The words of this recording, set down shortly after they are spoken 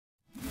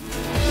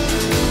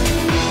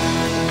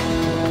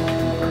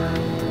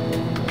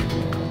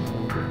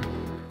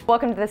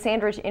Welcome to the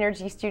Sandridge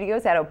Energy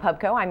Studios at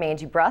Opubco. I'm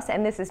Angie Bruss,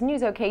 and this is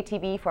NewsOK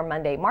TV for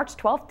Monday, March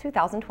 12,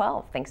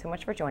 2012. Thanks so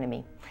much for joining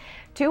me.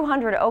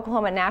 200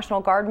 Oklahoma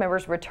National Guard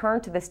members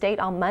returned to the state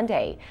on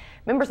Monday.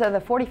 Members of the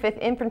 45th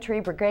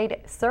Infantry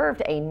Brigade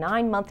served a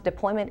 9-month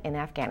deployment in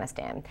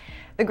Afghanistan.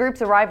 The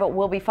group's arrival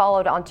will be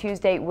followed on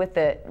Tuesday with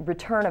the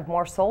return of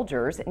more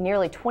soldiers.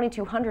 Nearly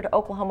 2,200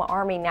 Oklahoma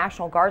Army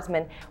National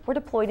Guardsmen were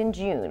deployed in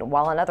June,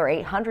 while another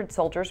 800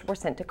 soldiers were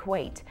sent to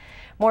Kuwait.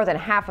 More than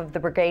half of the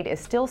brigade is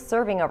still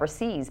serving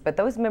overseas, but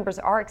those members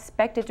are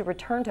expected to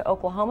return to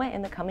Oklahoma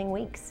in the coming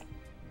weeks.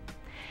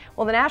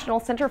 Well, the National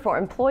Center for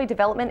Employee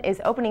Development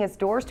is opening its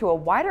doors to a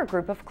wider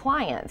group of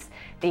clients.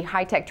 The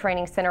high-tech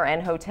training center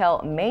and hotel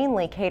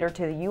mainly cater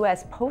to the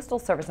U.S. Postal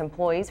Service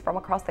employees from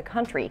across the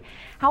country.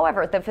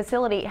 However, the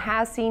facility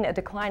has seen a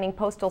declining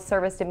Postal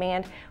Service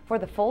demand for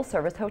the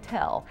full-service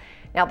hotel.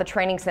 Now, the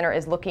training center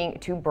is looking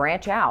to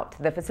branch out.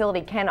 The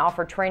facility can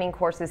offer training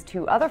courses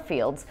to other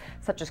fields,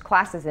 such as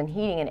classes in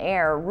heating and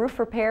air, roof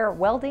repair,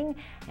 welding,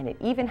 and it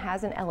even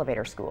has an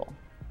elevator school.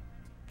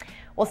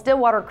 Well,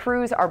 Stillwater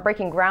crews are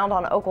breaking ground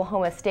on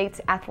Oklahoma State's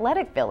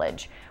Athletic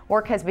Village.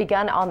 Work has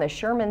begun on the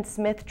Sherman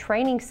Smith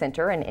Training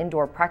Center, an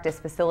indoor practice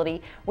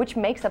facility which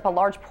makes up a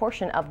large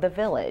portion of the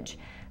village.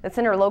 The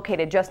center,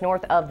 located just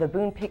north of the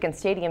Boone Pickens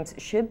Stadiums,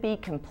 should be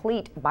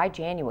complete by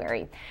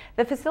January.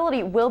 The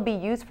facility will be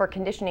used for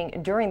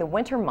conditioning during the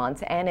winter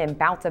months and in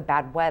bouts of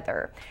bad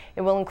weather.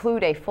 It will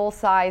include a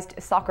full-sized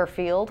soccer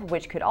field,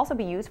 which could also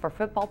be used for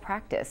football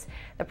practice.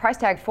 The price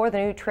tag for the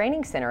new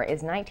training center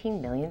is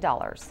 $19 million.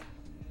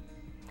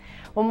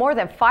 Well, more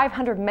than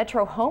 500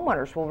 Metro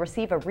homeowners will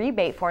receive a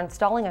rebate for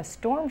installing a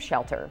storm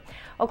shelter.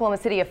 Oklahoma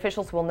City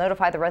officials will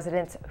notify the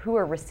residents who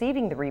are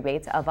receiving the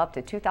rebates of up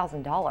to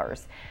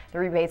 $2,000. The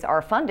rebates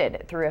are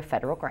funded through a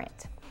federal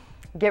grant.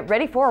 Get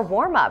ready for a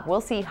warm-up.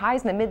 We'll see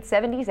highs in the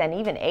mid-70s and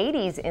even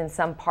 80s in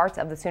some parts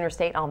of the Sooner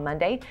State on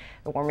Monday.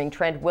 The warming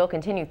trend will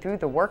continue through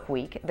the work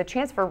week. The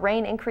chance for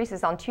rain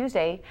increases on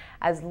Tuesday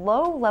as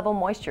low-level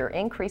moisture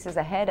increases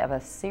ahead of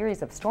a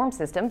series of storm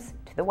systems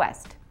to the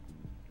west.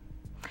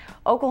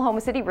 Oklahoma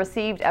City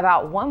received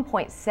about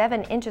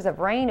 1.7 inches of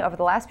rain over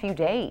the last few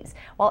days.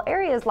 While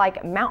areas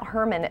like Mount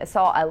Hermon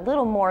saw a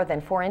little more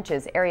than 4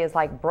 inches, areas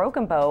like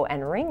Broken Bow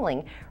and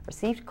Ringling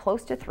received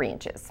close to 3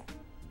 inches,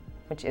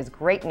 which is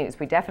great news.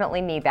 We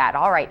definitely need that.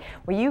 All right,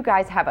 well, you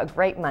guys have a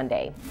great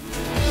Monday.